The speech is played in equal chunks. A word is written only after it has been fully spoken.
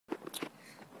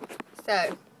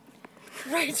So,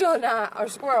 Rachel and I are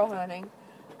squirrel hunting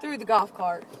through the golf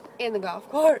cart. In the golf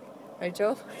cart.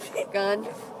 Rachel, gun.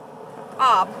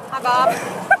 Bob. Hi, Bob.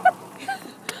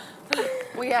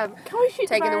 We have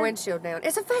taken the windshield down.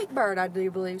 It's a fake bird, I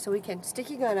do believe, so we can stick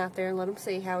your gun out there and let them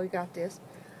see how we got this.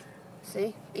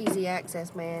 See? Easy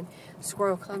access, man.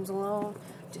 Squirrel comes along.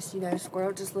 Just,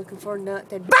 squirrel just looking for a nut,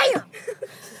 then BAM!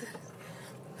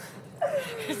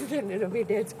 Then it'll be a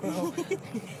dead squirrel. Squirrel.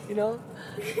 Hello,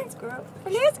 squirrels.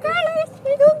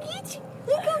 We're gonna get you.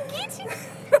 We're gonna get you.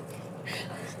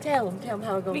 Tell them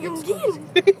how we're gonna get squirrels.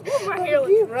 My hair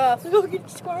looks rough. We're gonna get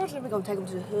squirrels and we're gonna take them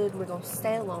to the hood and we're gonna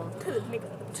sell them. To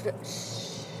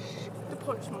the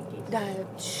porch monkey.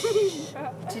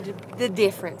 To the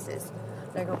differences.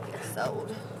 They're gonna get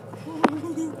sold.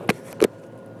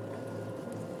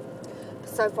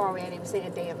 So far, we ain't even seen a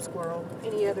damn squirrel.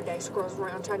 Any other day, squirrels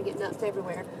around trying to get nuts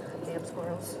everywhere. Damn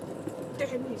squirrels.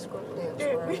 Damn squirrels. Damn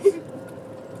squirrels.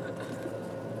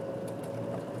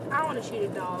 I want to shoot a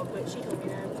dog, but she told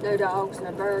me no. No dogs,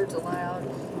 no birds allowed.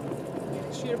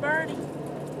 Yeah, shoot a birdie.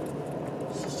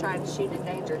 She's trying to shoot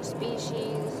endangered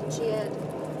species and shit.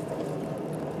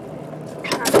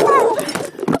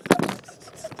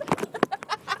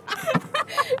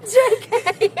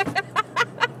 JK!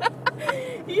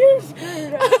 You're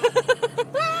screwed up.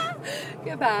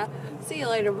 Goodbye. See you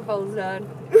later, my phone's done.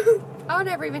 I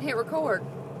never even hit record.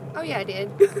 Oh yeah, I did.